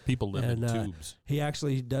that. People live in tubes. He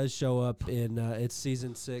actually does show up in it's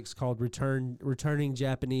season 6 called Returning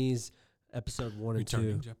Japanese. Episode 1 and 2.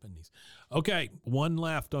 Returning Japanese. Okay, one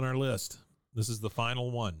left on our list. This is the final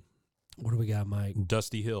one. What do we got, Mike?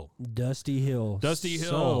 Dusty Hill. Dusty Hill, the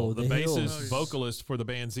bassist, Hills. vocalist for the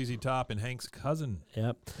band ZZ Top and Hank's cousin.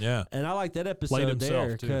 Yep. Yeah. And I like that Played episode himself,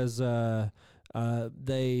 there too. because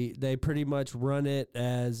They pretty much run it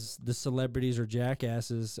as the celebrities are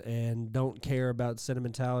jackasses and don't care about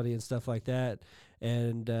sentimentality and stuff like that.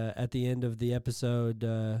 And at the end of the episode,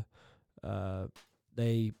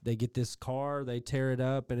 they get this car, they tear it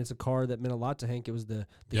up, and it's a car that meant a lot to Hank. It was the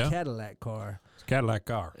Cadillac car. It's a Cadillac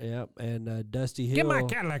car. Yep, and Dusty Hill. Get my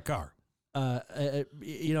Cadillac car.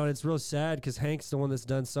 You know, it's real sad because Hank's the one that's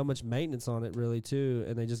done so much maintenance on it, really, too,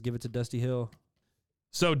 and they just give it to Dusty Hill.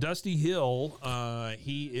 So Dusty Hill,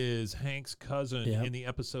 he is Hank's cousin. Yep. In the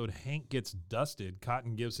episode, Hank gets dusted.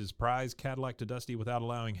 Cotton gives his prize Cadillac to Dusty without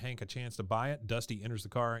allowing Hank a chance to buy it. Dusty enters the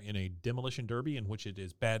car in a demolition derby in which it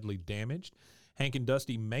is badly damaged. Hank and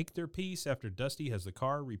Dusty make their peace after Dusty has the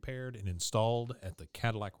car repaired and installed at the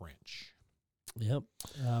Cadillac Ranch. Yep,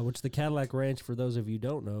 which the Cadillac Ranch, for those of you who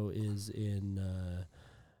don't know, is in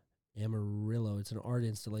Amarillo. It's an art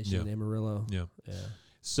installation in Amarillo. Yeah.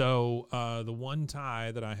 So the one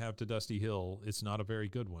tie that I have to Dusty Hill, it's not a very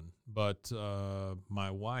good one, but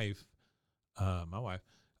my wife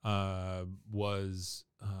was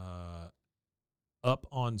up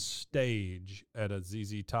on stage at a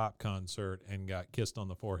ZZ Top concert and got kissed on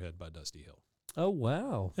the forehead by Dusty Hill. Oh,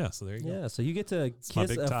 wow. Yeah, so there you go. Yeah, so you get to It's my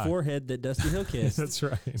kiss big a tie. forehead that Dusty Hill kissed. That's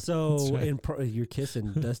right. So That's right. you're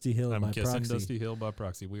kissing Dusty Hill I'm by kissing proxy. Dusty Hill by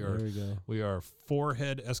proxy. We There we go. We are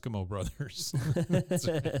forehead Eskimo brothers.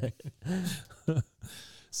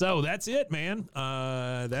 So that's it, man.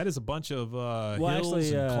 That is a bunch of Hills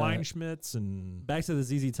actually, and Kleinschmidts and Back to the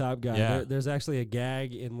ZZ Top guy. Yeah. There's actually a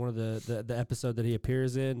gag in one of the episode that he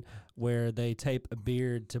appears in where they tape a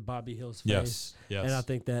beard to Bobby Hill's face. Yes. And I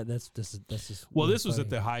think that's just Well, really this was funny. at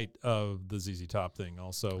the height of the ZZ Top thing.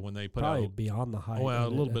 Also, when they put Probably out beyond the height. a of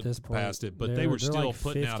it little at bit this point. past it, but they They're were still like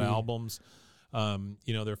putting out 50. albums.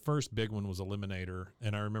 Their first big one was Eliminator,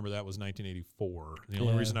 and I remember that was 1984. The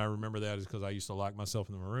only reason I remember that is because I used to lock myself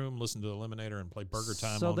in the room, listen to Eliminator, and play Burger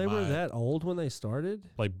Time. So they were that old when they started?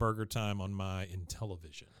 Play Burger Time on my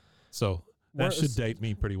Intellivision. So that What should was- date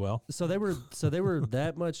me pretty well. So they were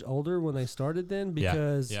that much older when they started then,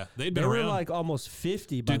 because Yeah. They'd been they around. were like almost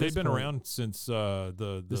 50 by Dude, this they've been point. around since the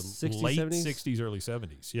 60s, late 70s? 60s, early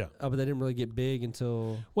 70s. Yeah. Oh, but they didn't really get big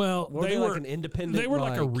until. Well, Were they like an independent? They were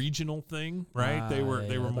like a regional thing, right? They were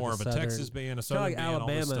yeah, more like of a a southern- Texas band, a Kind of southern like band, all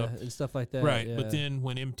this Alabama stuff. and stuff like that. Right, yeah. but then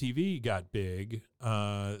when MTV got big,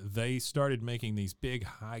 they started making these big,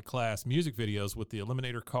 high-class music videos with the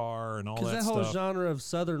Eliminator car and all that because stuff. that whole genre of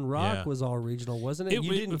southern rock Yeah. was all regional, wasn't it? For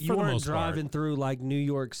You the weren't most part. driving through like New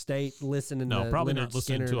York State listening No, to probably Leonard not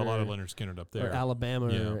listening Skinner to a lot of or- Leonard Skinner up or there.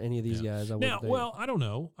 Alabama Yeah, or any of these yeah. guys. Now, wouldn't think. well, I don't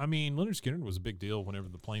know. I mean, Leonard Skinner was a big deal whenever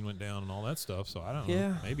the plane went down and all that stuff, so I don't know.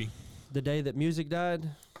 Yeah. Maybe. The day that music died,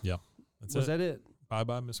 Yeah. That's was it. that it?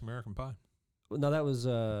 Bye-bye, Miss American Pie. No, that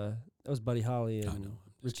was Buddy Holly I and know. I'm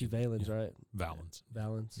just Richie kidding. Valens, Yeah. right? Valens.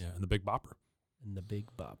 Valens. Yeah, and the Big Bopper. And the Big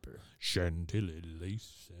Bopper. Chantilly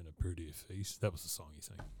lace and a pretty face. That was the song he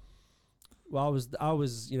sang. Well, I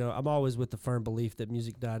was, I'm always with the firm belief that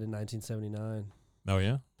music died in 1979. Oh,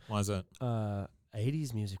 yeah? Why is that?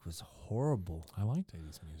 80s music was horrible. I liked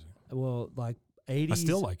 80s music. Well, like 80s. I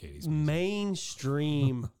still like 80s music.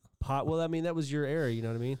 Mainstream pop. Well, I mean, that was your era, you know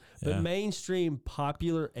what I mean? Yeah. But mainstream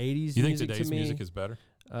popular 80s You think music today's to me. music is better?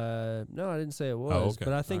 No, I didn't say it was. okay.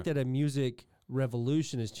 But I think All that a music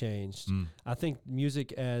revolution has changed. I think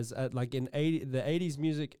music as like in the 80s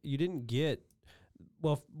music, you didn't get.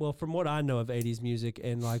 Well, from what I know of 80s music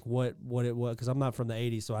and like what it was, because I'm not from the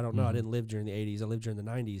 80s, so I don't know. I didn't live during the 80s. I lived during the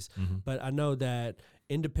 90s. But I know that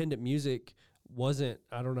independent music wasn't,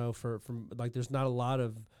 I don't know, from like there's not a lot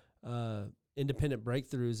of independent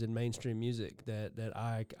breakthroughs in mainstream music that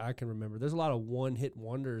I can remember. There's a lot of one-hit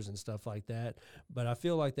wonders and stuff like that. But I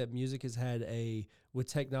feel like that music has had with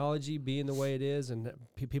technology being the way it is and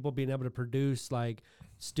people being able to produce like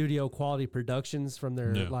studio quality productions from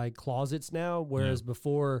their like closets now, whereas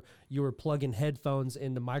before you were plugging headphones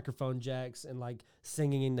into microphone jacks and like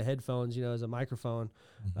singing in the headphones, as a microphone.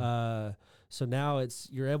 So now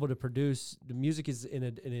you're able to produce. The music is in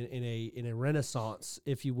a renaissance,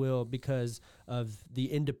 if you will, because of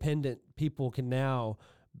the independent people can now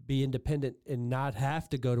be independent and not have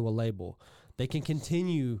to go to a label. They can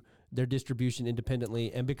continue their distribution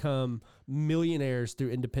independently and become millionaires through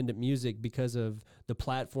independent music because of the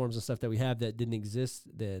platforms and stuff that we have that didn't exist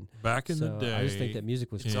then. Back in the day. I just think that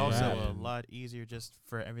music was It's crap. also a lot easier just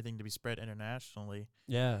for everything to be spread internationally.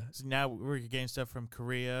 Yeah. So now we're getting stuff from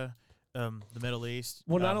Korea, the Middle East.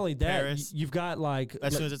 Well, not only that, Paris. you've got like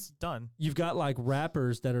As soon as it's done. you've got like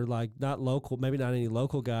rappers that are like not local, maybe not any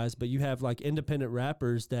local guys, but you have like independent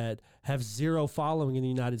rappers that have zero following in the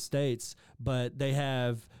United States, but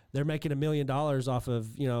they're making $1 million off of,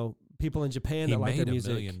 people in Japan he that like made their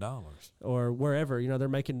music. $1 million. Or wherever, they're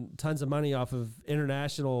making tons of money off of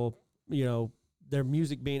international, their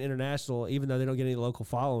music being international, even though they don't get any local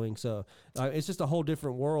following. So it's just a whole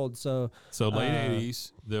different world. So late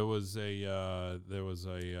 80s, there was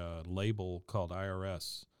a label called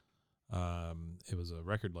IRS. It was a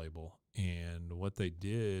record label, and what they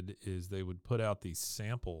did is they would put out these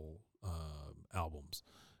sample albums,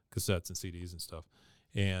 cassettes and CDs and stuff.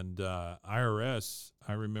 And IRS,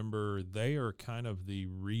 I remember they are kind of the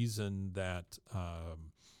reason that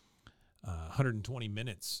 120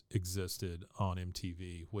 Minutes existed on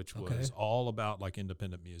MTV, which was all about like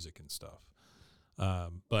independent music and stuff.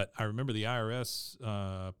 But I remember the IRS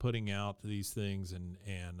putting out these things, and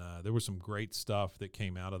there was some great stuff that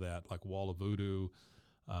came out of that, like Wall of Voodoo.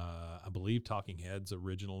 I believe Talking Heads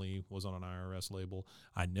originally was on an IRS label.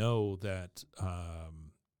 I know that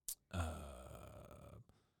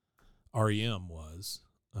REM was.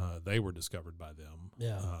 They were discovered by them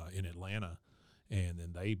in Atlanta. And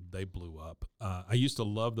then they blew up. I used to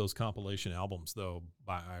love those compilation albums, though,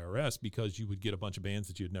 by IRS, because you would get a bunch of bands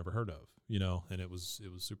that you had never heard of, and it was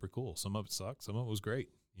super cool. Some of it sucked, some of it was great,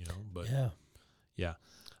 But yeah,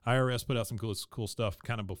 IRS put out some cool stuff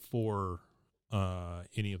kind of before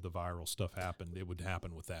any of the viral stuff happened. It would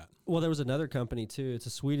happen with that. Well, there was another company too. It's a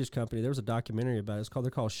Swedish company. There was a documentary about it.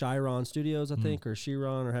 They're called Chiron Studios, I think, or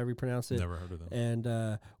Chiron, or however you pronounce it. Never heard of them. And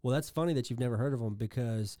well, that's funny that you've never heard of them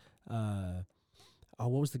because.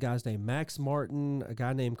 What was the guy's name? Max Martin, a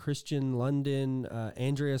guy named Christian London,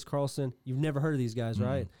 Andreas Carlson. You've never heard of these guys,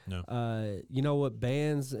 right? No. You know what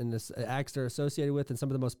bands and acts they're associated with, and some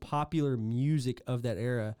of the most popular music of that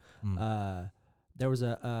era. There was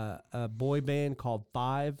a boy band called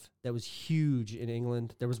Five that was huge in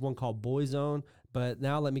England. There was one called Boyzone, but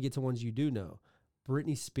now let me get to ones you do know.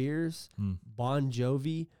 Britney Spears, Bon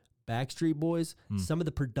Jovi, Backstreet Boys, some of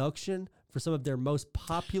the production for some of their most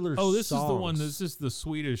popular songs. Oh, this is the one. This is the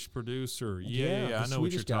Swedish producer. Yeah, I know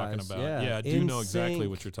what you're talking about. Yeah, I do know exactly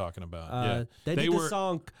what you're talking about. They did the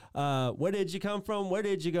song, Where Did You Come From? Where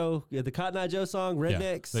Did You Go? The Cotton Eye Joe song,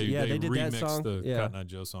 Rednecks. They did remixed that song. the Cotton Eye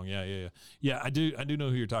Joe song. Yeah, I do know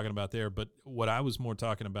who you're talking about there, but what I was more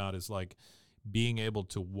talking about is like being able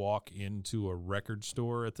to walk into a record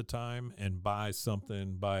store at the time and buy a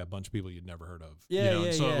bunch of people you'd never heard of.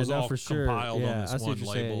 So it was all for sure. compiled on this one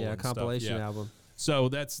label. A compilation album. So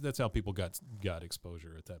that's how people got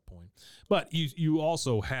exposure at that point. But you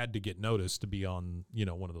also had to get noticed to be on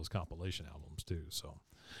one of those compilation albums too. So,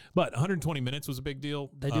 but 120 Minutes was a big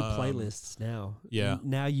deal. They do playlists now. Yeah.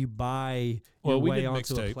 Now you buy your way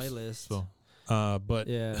onto a playlist. So. But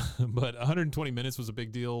 120 Minutes was a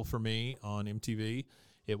big deal for me on MTV.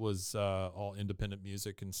 It was all independent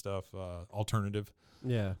music and stuff, alternative.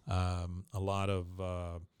 Yeah. A lot of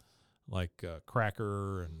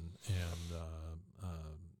Cracker and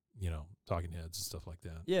Talking Heads and stuff like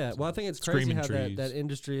that. Yeah. So, well, I think it's crazy how that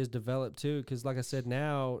industry has developed too. Because like I said,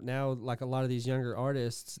 now like a lot of these younger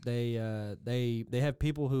artists, they have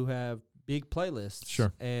people who have big playlists.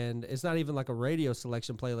 Sure. And it's not even like a radio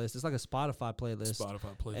selection playlist. It's like a Spotify playlist.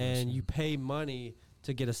 And you pay money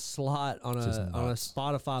to get a slot on a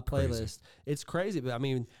Spotify playlist. Crazy. It's crazy.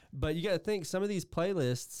 But you got to think some of these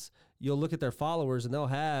playlists, you'll look at their followers and they'll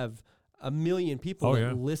have 1 million people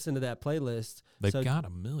that listen to that playlist. They've got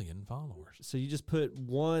 1 million followers. So you just put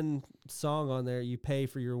one song on there, you pay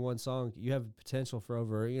for your one song. You have potential for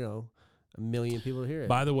over, 1 million people to hear it.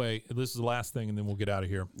 By the way, this is the last thing, and then we'll get out of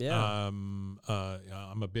here. Yeah. I'm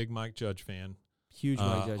a big Mike Judge fan. Huge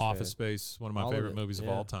Mike Judge Office fan. Space, one of my favorite movies of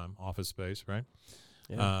all time. Office Space, right?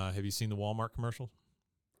 Yeah. Have you seen the Walmart commercials?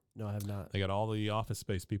 No, I have not. They got all the Office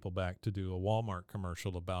Space people back to do a Walmart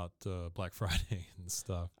commercial about Black Friday and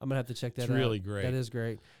stuff. I'm going to have to check that out. It's really great. That is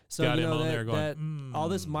great. So, got him on there going, all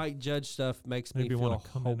this Mike Judge stuff makes me feel want to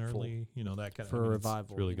come hopeful in early, that kind for a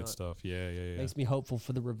revival. It's really good stuff. Yeah. Makes me hopeful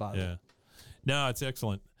for the revival. Yeah. No, it's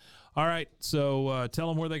excellent. All right, so tell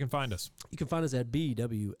them where they can find us. You can find us at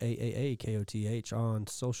BWAAKOTH on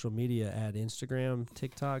social media at Instagram,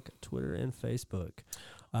 TikTok, Twitter, and Facebook.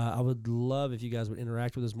 I would love if you guys would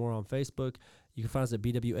interact with us more on Facebook. You can find us at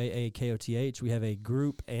BWAAKOTH. We have a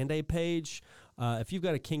group and a page. If you've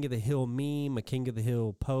got a King of the Hill meme, a King of the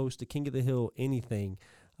Hill post, a King of the Hill anything,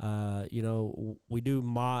 we do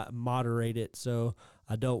moderate it, so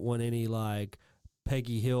I don't want any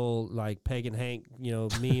Peggy Hill, Peg and Hank,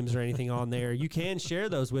 memes or anything on there. You can share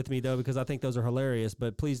those with me, though, because I think those are hilarious,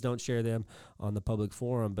 but please don't share them on the public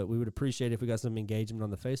forum. But we would appreciate if we got some engagement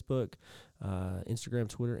on the Facebook, Instagram,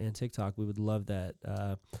 Twitter, and TikTok. We would love that.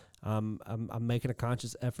 I'm making a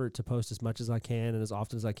conscious effort to post as much as I can and as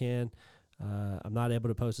often as I can. I'm not able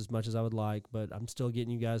to post as much as I would like, but I'm still getting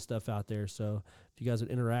you guys stuff out there. So if you guys would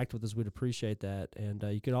interact with us, we'd appreciate that. And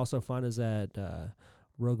you could also find us at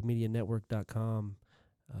roguemedianetwork.com.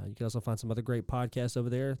 You can also find some other great podcasts over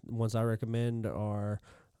there. The ones I recommend are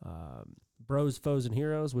Bros, Foes, and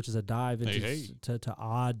Heroes, which is a dive into to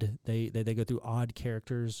odd. They go through odd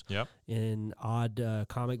characters in odd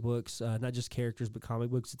comic books, not just characters, but comic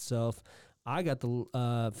books itself. I got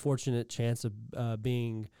the fortunate chance of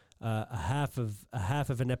being a half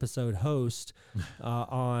of an episode host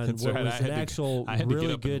on what was an actual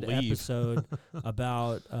really good episode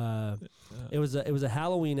about. It was a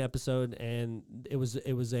Halloween episode, and it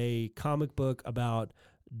was a comic book about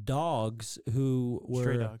dogs who were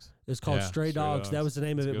Stray Dogs. It's called Stray Dogs. That was the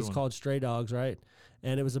name of it. It was called Stray Dogs, right?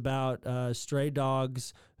 And it was about stray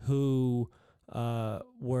dogs who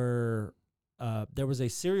were. There was a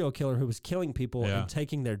serial killer who was killing people and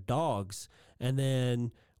taking their dogs, and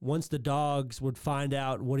then once the dogs would find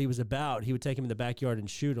out what he was about, he would take them in the backyard and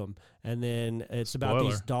shoot them. And then it's about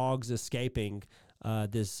these dogs escaping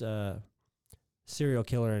this serial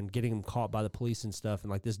killer and getting them caught by the police and stuff. And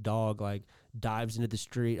like this dog like dives into the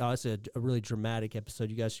street. Oh, it's a really dramatic episode.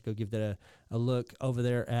 You guys should go give that a look over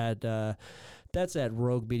there at that's at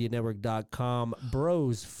roguemedianetwork.com.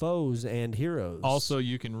 Bros, Foes, and Heroes. Also,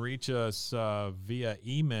 you can reach us via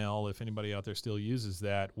email if anybody out there still uses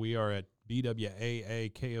that. We are at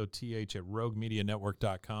BWAAKOTH at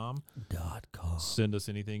roguemedianetwork.com. Send us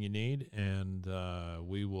anything you need, and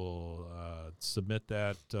we will submit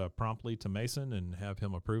that promptly to Mason and have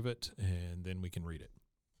him approve it, and then we can read it.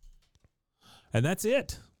 And that's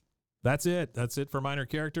it. That's it for Minor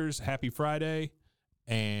Characters. Happy Friday.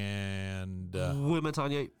 And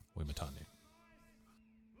Wimatanye.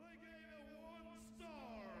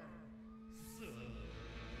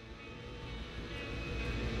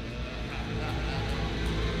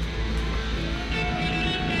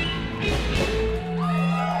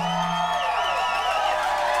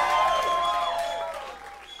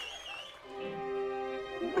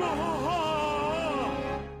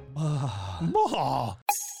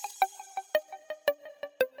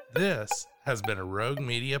 This has been a Rogue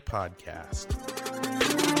Media podcast.